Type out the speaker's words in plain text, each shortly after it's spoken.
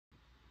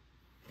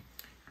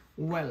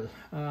Well,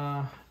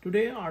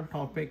 today our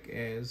topic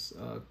is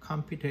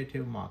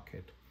competitive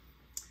market.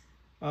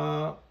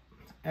 Uh,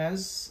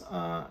 as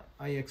I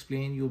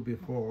explained you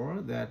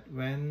before, that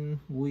when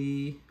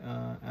we,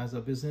 as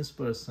a business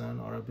person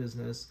or a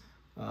business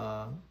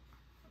uh,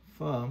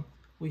 firm,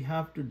 we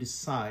have to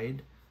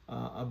decide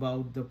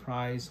about the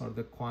price or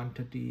the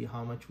quantity,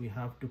 how much we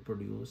have to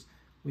produce.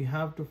 We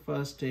have to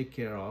first take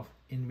care of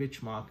in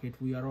which market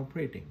we are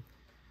operating.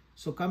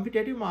 So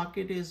competitive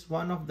market is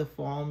one of the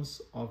forms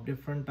of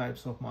different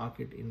types of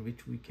market in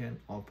which we can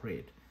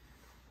operate.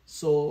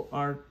 So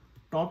our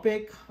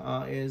topic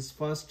is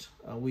first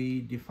we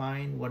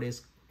define what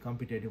is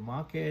competitive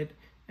market,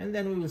 and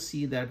then we will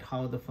see that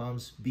how the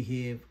firms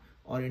behave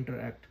or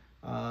interact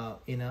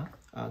in a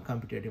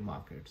competitive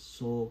market.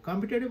 So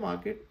competitive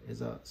market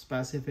is a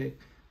specific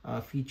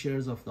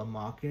features of the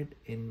market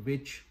in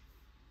which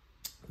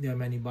there are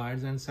many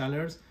buyers and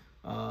sellers.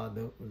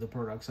 The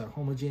products are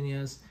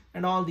homogeneous,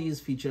 and all these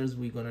features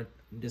we're going to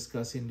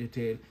discuss in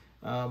detail.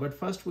 But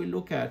first we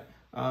look at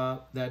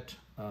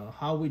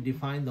how we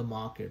define the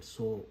market.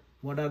 So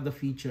what are the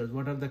features,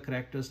 what are the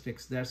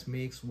characteristics that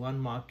makes one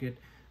market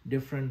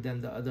different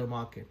than the other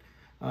market?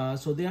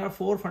 So there are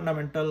four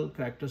fundamental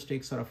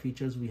characteristics or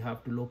features we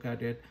have to look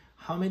at it.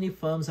 How many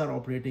firms are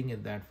operating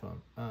in that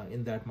firm,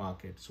 in that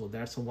market? So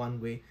that's one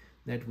way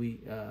that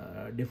we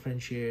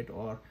differentiate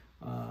or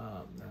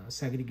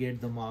segregate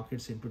the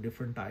markets into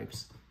different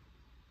types.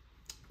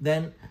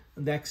 Then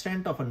the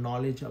extent of a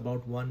knowledge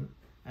about one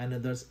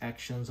another's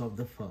actions of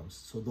the firms.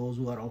 So those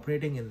who are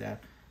operating in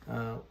that,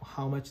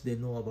 how much they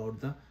know about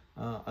the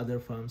other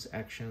firms'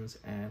 actions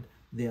and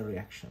their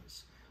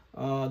reactions.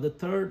 The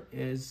third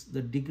is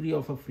the degree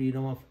of a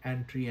freedom of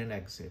entry and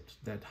exit,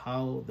 that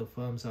how the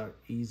firms are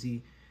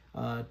easy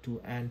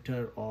to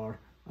enter or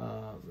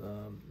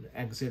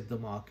exit the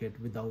market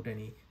without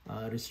any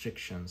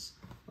restrictions.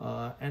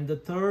 And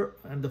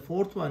the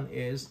fourth one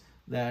is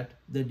that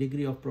the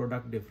degree of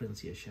product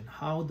differentiation,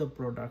 how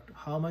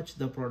much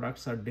the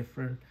products are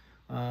different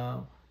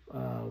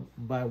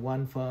by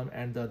one firm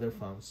and the other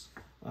firms.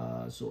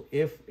 So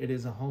if it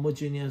is a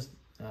homogeneous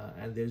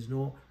and there is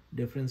no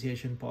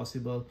differentiation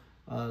possible,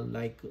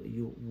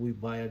 we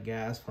buy a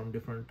gas from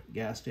different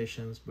gas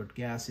stations, but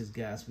gas is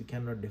gas, we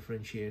cannot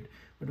differentiate.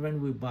 But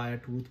when we buy a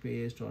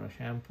toothpaste or a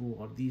shampoo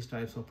or these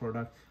types of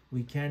products,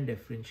 we can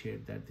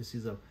differentiate that this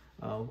is a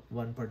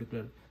one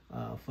particular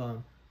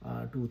firm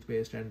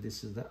toothpaste and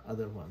this is the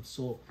other one.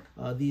 So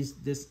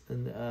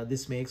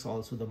this makes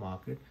also the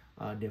market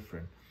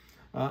different.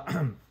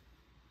 And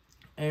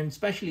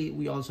especially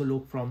we also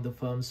look from the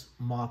firm's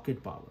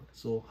market power,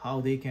 so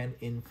how they can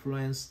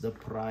influence the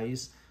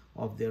price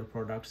of their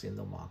products in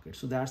the market.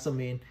 So that's the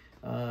main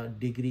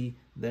degree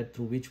that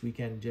through which we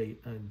can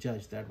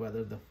judge that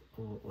whether the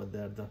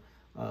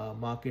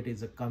market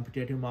is a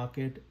competitive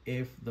market.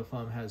 If the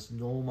firm has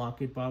no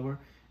market power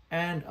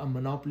and a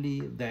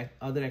monopoly, the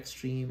other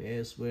extreme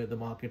is where the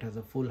market has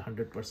a full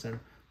 100%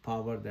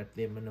 power that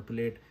they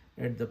manipulate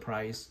at the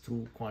price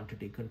through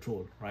quantity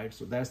control, right?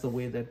 So that's the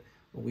way that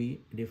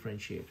we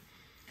differentiate.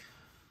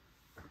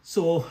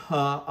 So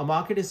a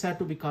market is said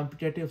to be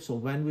competitive. So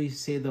when we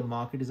say the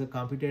market is a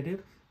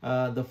competitive,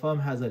 the firm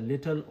has a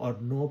little or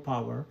no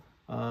power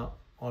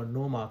or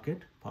no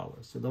market power.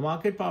 So the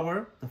market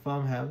power the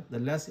firm have, the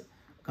less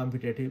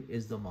competitive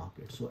is the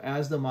market. So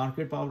as the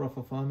market power of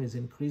a firm is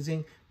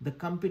increasing, the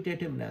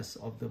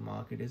competitiveness of the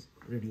market is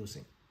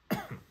reducing.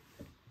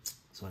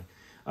 Sorry.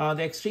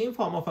 The extreme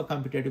form of a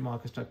competitive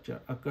market structure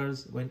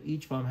occurs when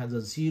each firm has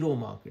a zero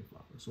market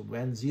power. So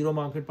when zero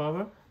market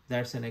power,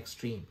 that's an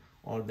extreme,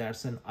 or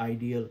that's an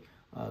ideal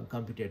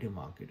competitive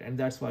market, and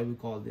that's why we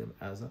call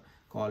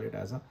it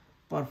as a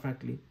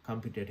perfectly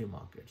competitive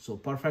market. So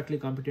perfectly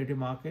competitive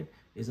market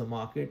is a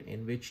market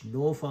in which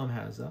no firm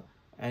has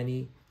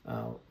any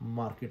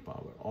market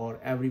power, or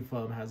every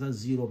firm has a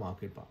zero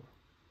market power.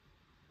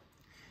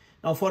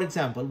 Now, for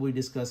example, we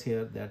discuss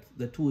here that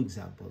the two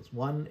examples.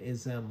 One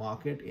is a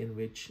market in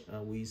which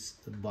we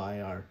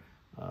buy our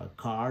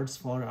cards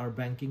for our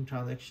banking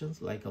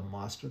transactions, like a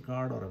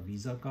MasterCard or a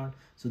Visa card.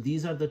 So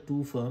these are the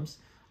two firms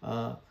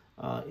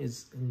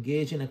is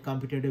engaged in a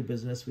competitive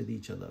business with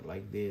each other.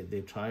 Like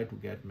they try to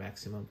get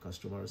maximum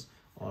customers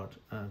or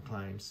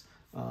clients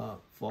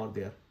for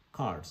their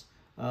cards.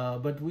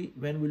 But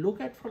when we look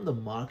at from the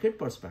market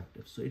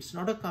perspective, so it's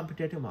not a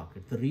competitive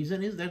market. The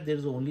reason is that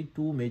there's only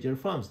two major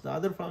firms. The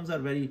other firms are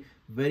very,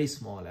 very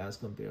small as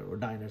compared, or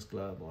Diners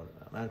Club or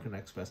American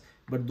Express.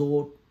 But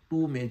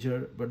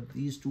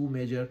these two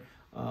major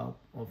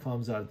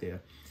firms are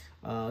there.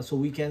 So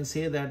we can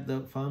say that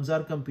the firms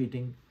are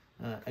competing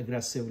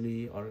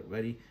aggressively or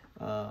very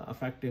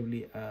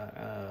effectively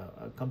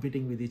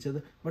competing with each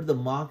other, but the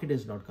market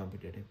is not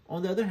competitive.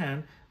 On the other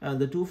hand,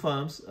 the two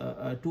farmers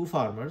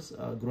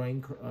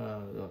growing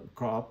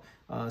crop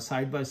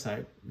side by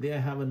side, they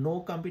have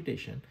no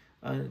competition.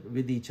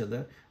 with each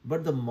other,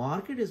 but the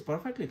market is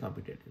perfectly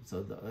competitive.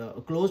 So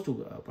close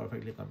to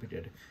perfectly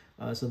competitive.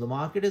 So the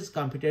market is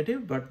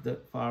competitive, but the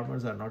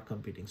farmers are not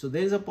competing. So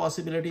there is a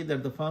possibility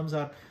that the firms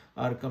are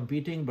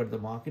competing, but the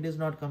market is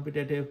not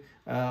competitive,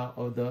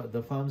 or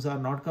the firms are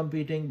not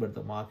competing, but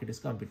the market is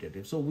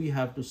competitive. So we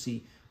have to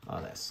see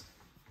this.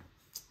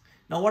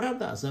 Now, what are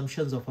the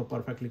assumptions of a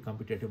perfectly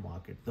competitive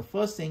market? The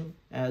first thing,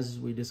 as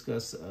we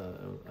discussed,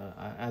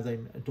 as I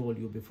told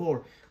you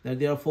before, that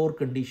there are 4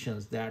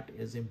 conditions that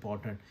is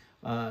important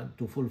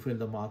to fulfill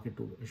the market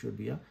should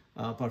be a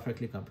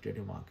perfectly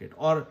competitive market,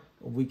 or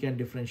we can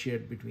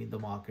differentiate between the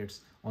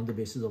markets on the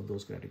basis of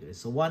those categories.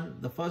 So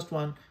the first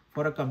one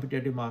for a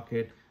competitive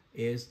market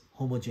is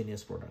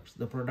homogeneous products.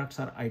 The products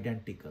are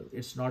identical.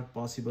 It's not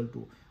possible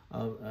to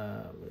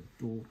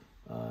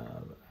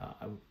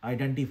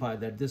identify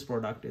that this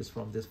product is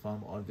from this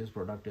firm, or this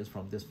product is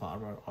from this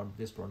farmer, or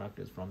this product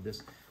is from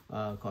this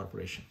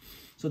corporation.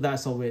 So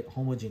that's a way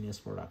homogeneous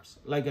products.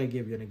 Like I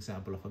gave you an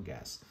example of a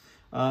gas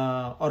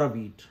or a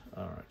wheat.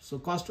 All right. So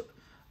cost.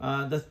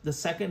 The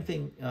second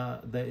thing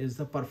there is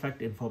the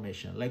perfect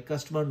information. Like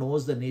customer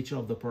knows the nature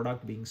of the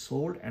product being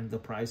sold and the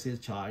price is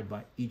charged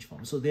by each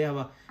firm. So they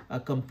have a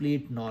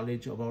complete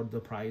knowledge about the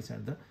price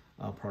and the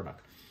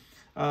product.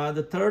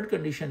 The third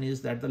condition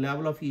is that the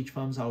level of each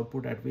firm's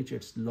output at which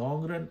its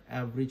long run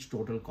average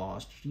total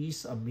cost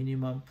reaches a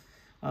minimum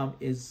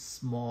is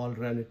small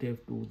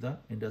relative to the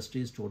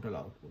industry's total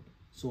output.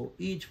 So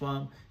each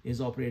firm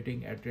is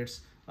operating at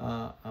its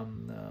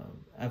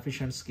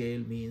efficient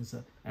scale, means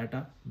at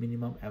a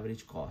minimum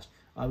average cost,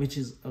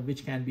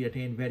 which can be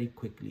attained very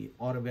quickly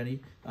or a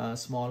very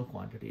small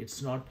quantity.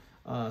 It's not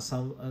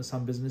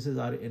some businesses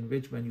are in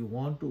which when you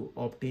want to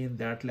obtain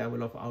that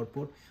level of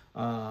output,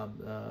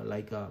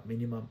 like a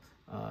minimum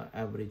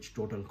average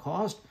total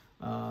cost,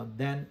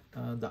 then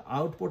the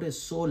output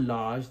is so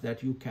large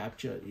that you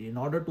capture, in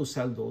order to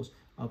sell those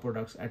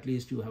products, at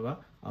least you have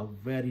a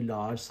very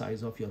large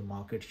size of your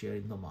market share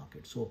in the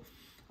market. So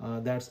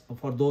that's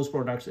for those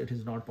products, it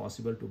is not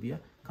possible to be a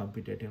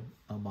competitive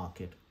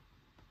market.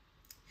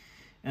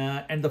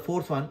 And the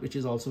fourth one, which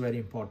is also very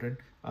important,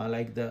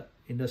 like the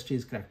industry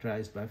is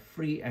characterized by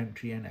free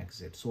entry and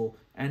exit. So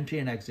entry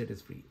and exit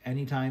is free.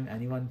 Anytime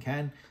anyone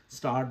can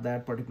start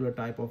that particular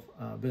type of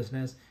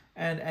business,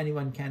 and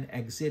anyone can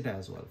exit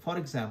as well. For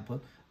example,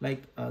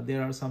 like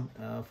there are some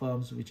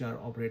firms which are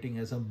operating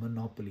as a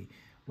monopoly.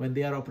 When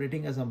they are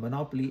operating as a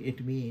monopoly,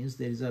 it means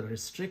there is a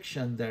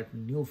restriction that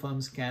new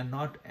firms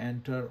cannot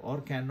enter or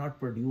cannot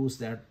produce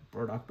that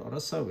product or a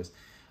service.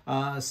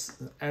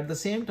 At the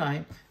same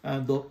time,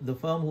 the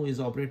firm who is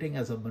operating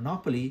as a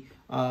monopoly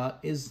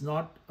is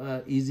not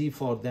easy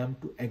for them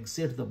to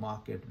exit the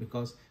market,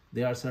 because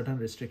there are certain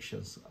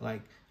restrictions,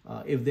 like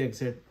if they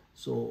exit,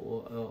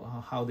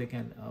 so how they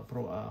can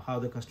how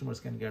the customers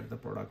can get the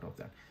product of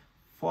that.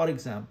 For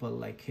example,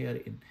 like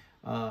here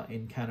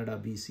in Canada,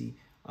 BC,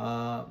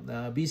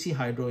 BC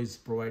Hydro is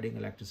providing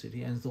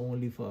electricity, and it's the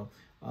only firm,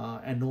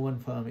 and no one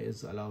firm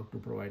is allowed to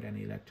provide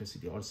any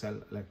electricity or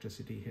sell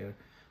electricity here.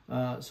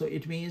 So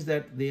it means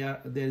that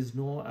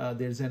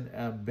there's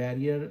a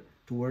barrier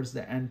towards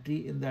the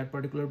entry in that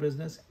particular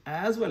business,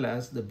 as well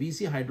as the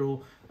BC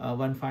Hydro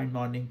one fine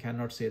morning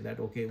cannot say that,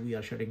 okay, we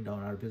are shutting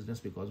down our business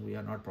because we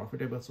are not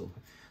profitable.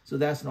 So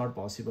that's not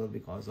possible,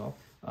 because of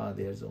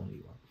there's only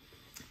one.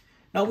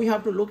 Now we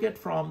have to look at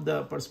from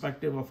the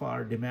perspective of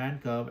our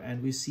demand curve,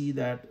 and we see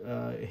that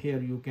here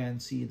you can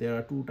see there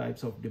are 2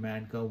 types of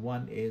demand curve.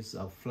 One is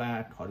a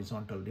flat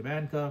horizontal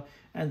demand curve,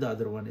 and the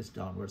other one is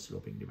downward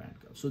sloping demand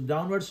curve. So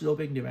downward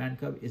sloping demand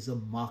curve is a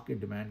market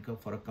demand curve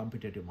for a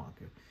competitive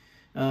market.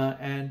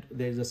 And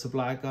there is a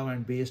supply curve,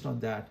 and based on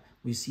that,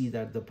 we see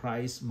that the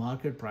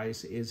market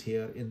price is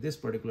here in this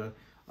particular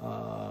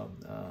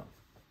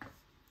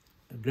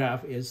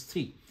graph is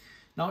 3.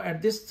 Now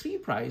at this 3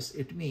 price,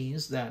 it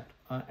means that,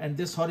 and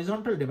this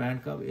horizontal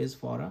demand curve is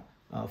for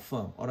a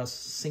firm or a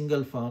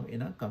single firm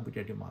in a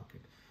competitive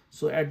market.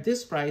 So at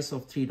this price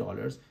of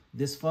 $3,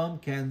 this firm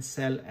can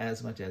sell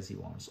as much as he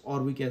wants,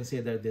 or we can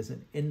say that there's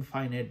an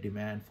infinite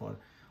demand for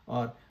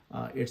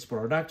its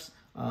products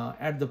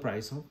at the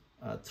price of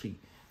 3.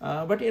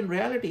 But in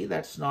reality,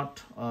 that's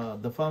not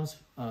the firms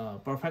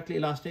perfectly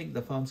elastic.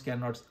 The firms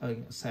cannot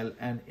sell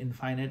an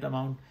infinite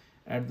amount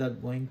at the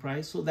going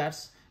price. So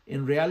that's,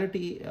 in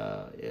reality,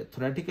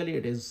 theoretically,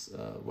 it is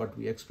what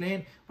we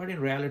explained, but in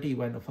reality,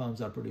 when the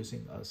firms are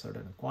producing a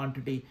certain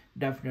quantity,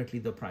 definitely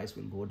the price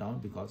will go down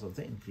because of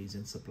the increase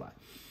in supply.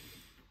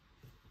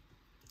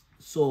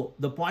 So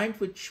the point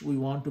which we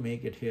want to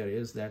make it here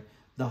is that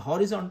the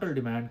horizontal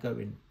demand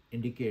curve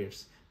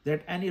indicates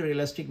that any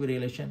realistic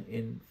variation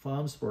in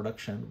firms'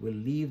 production will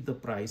leave the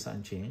price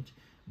unchanged,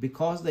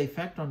 because the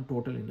effect on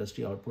total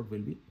industry output will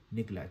be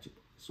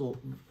negligible. So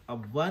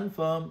one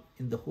firm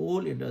in the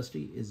whole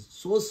industry is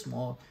so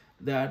small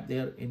that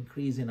their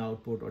increase in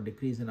output or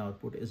decrease in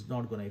output is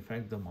not going to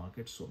affect the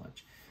market so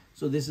much.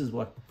 So this is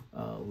what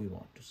we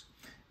want to see.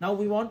 Now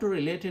we want to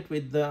relate it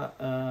with the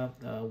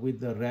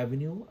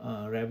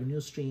revenue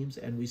streams,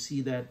 and we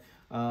see that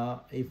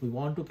If we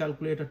want to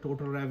calculate a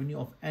total revenue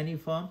of any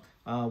firm,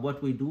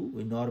 what we do,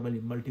 we normally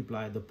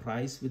multiply the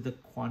price with the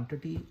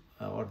quantity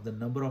or the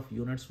number of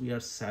units we are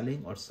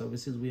selling or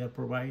services we are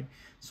providing.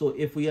 So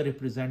if we are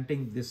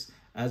representing this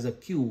as a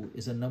Q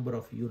is a number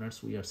of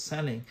units we are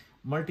selling,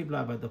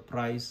 multiply by the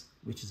price,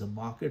 which is a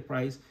market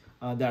price,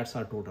 that's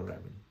our total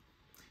revenue.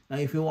 Now,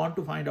 if you want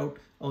to find out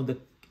on the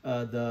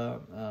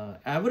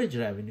average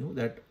revenue,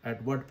 that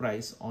at what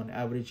price, on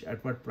average,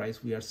 at what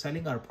price we are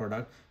selling our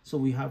product, so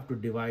we have to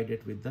divide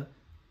it with the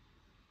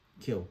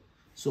Q.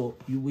 So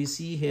we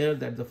see here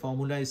that the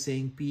formula is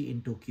saying P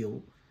into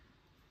Q,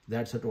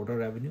 that's a total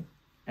revenue.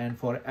 And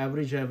for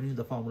average revenue,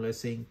 the formula is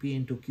saying P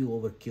into Q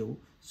over Q.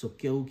 So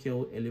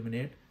Q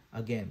eliminate.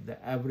 Again,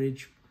 the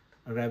average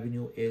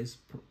revenue is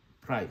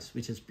price,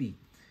 which is P.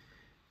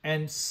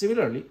 And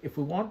similarly, if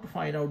we want to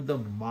find out the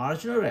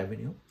marginal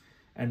revenue,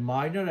 and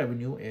marginal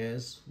revenue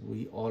is,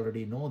 we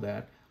already know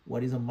that,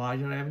 what is a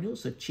marginal revenue?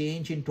 So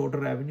change in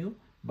total revenue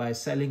by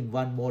selling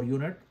one more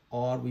unit,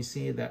 or we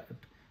say that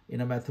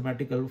in a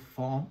mathematical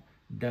form,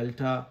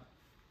 delta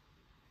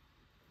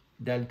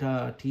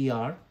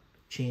TR,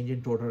 change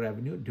in total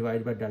revenue,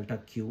 divided by delta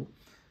Q.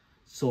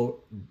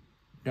 So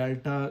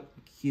delta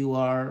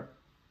QR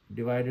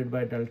divided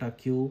by delta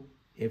Q,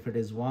 if it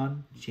is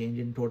 1, change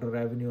in total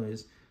revenue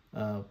is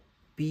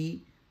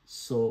P.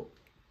 So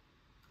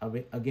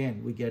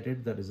again, we get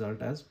it, the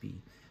result as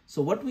P.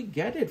 So what we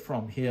get it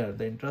from here,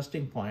 the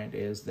interesting point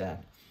is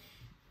that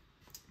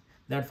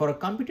for a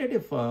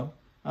competitive firm,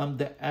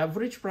 the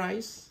average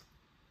price,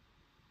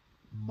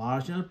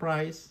 marginal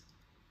price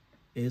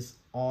is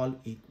all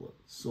equal.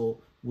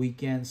 So we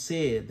can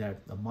say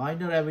that the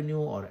marginal revenue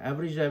or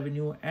average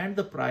revenue and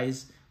the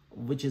price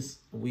which is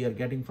we are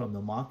getting from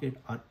the market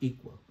are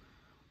equal.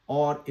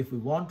 Or if we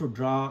want to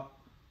draw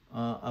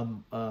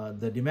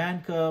the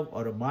demand curve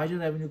or a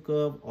marginal revenue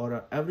curve or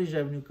an average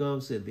revenue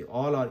curve, say they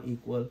all are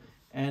equal,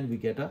 and we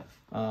get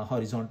a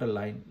horizontal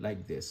line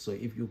like this. So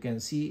if you can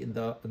see in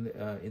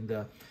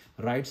the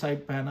right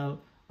side panel,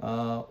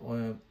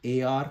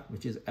 AR,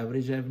 which is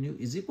average revenue,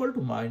 is equal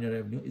to marginal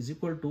revenue is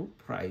equal to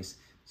price.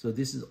 So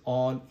this is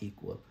all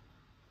equal.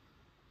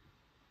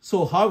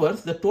 So however,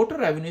 the total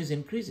revenue is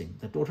increasing.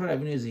 The total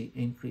revenue is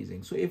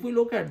increasing. So if we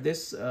look at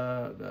this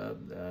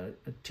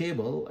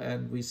table,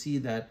 and we see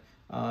that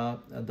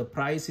the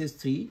price is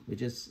 3,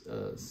 which is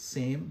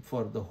same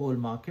for the whole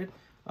market,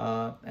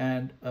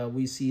 and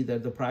we see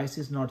that the price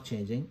is not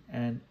changing,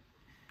 and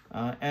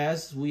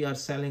as we are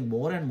selling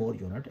more and more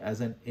unit as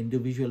an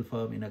individual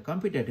firm in a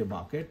competitive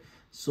market,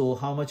 so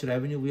how much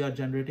revenue we are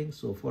generating?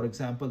 So for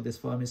example, this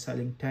firm is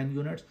selling 10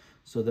 units,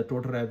 so the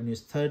total revenue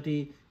is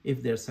 30.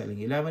 If they're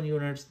selling 11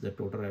 units, the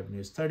total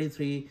revenue is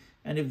 33.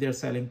 And if they're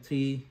selling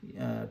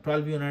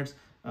 12 units,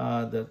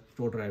 the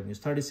total revenue is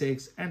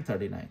 36 and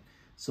 39.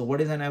 So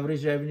what is an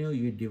average revenue?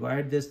 You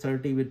divide this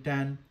 30 with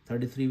 10,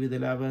 33 with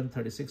 11,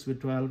 36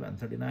 with 12, and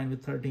 39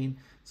 with 13.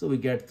 So we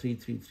get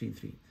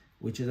 3333,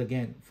 which is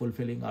again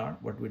fulfilling our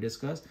what we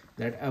discussed,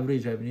 that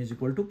average revenue is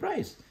equal to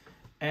price.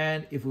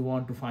 And if we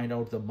want to find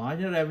out the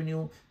marginal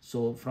revenue,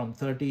 so from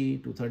 30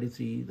 to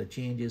 33, the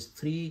change is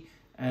 3,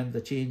 and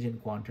the change in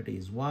quantity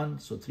is 1.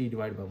 So 3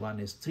 divided by 1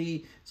 is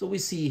 3. So we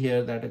see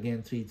here that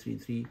again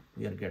 333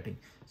 we are getting.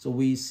 So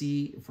we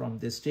see from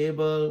this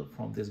table,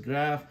 from this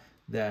graph,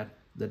 that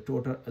the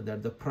total,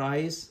 that the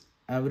price,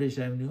 average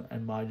revenue,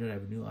 and marginal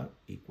revenue are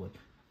equal.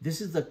 This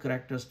is the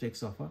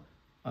characteristics of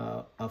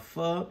a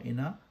firm in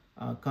a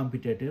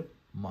competitive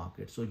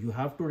market. So you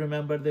have to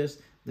remember this,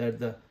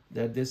 that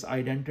this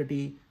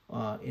identity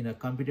in a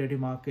competitive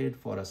market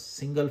for a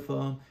single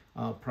firm,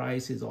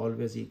 price is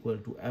always equal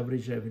to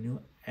average revenue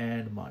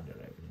and marginal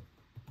revenue.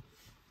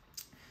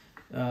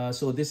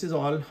 So this is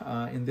all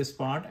in this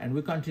part, and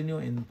we continue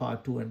in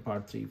part 2 and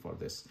part 3 for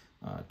this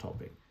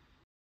topic.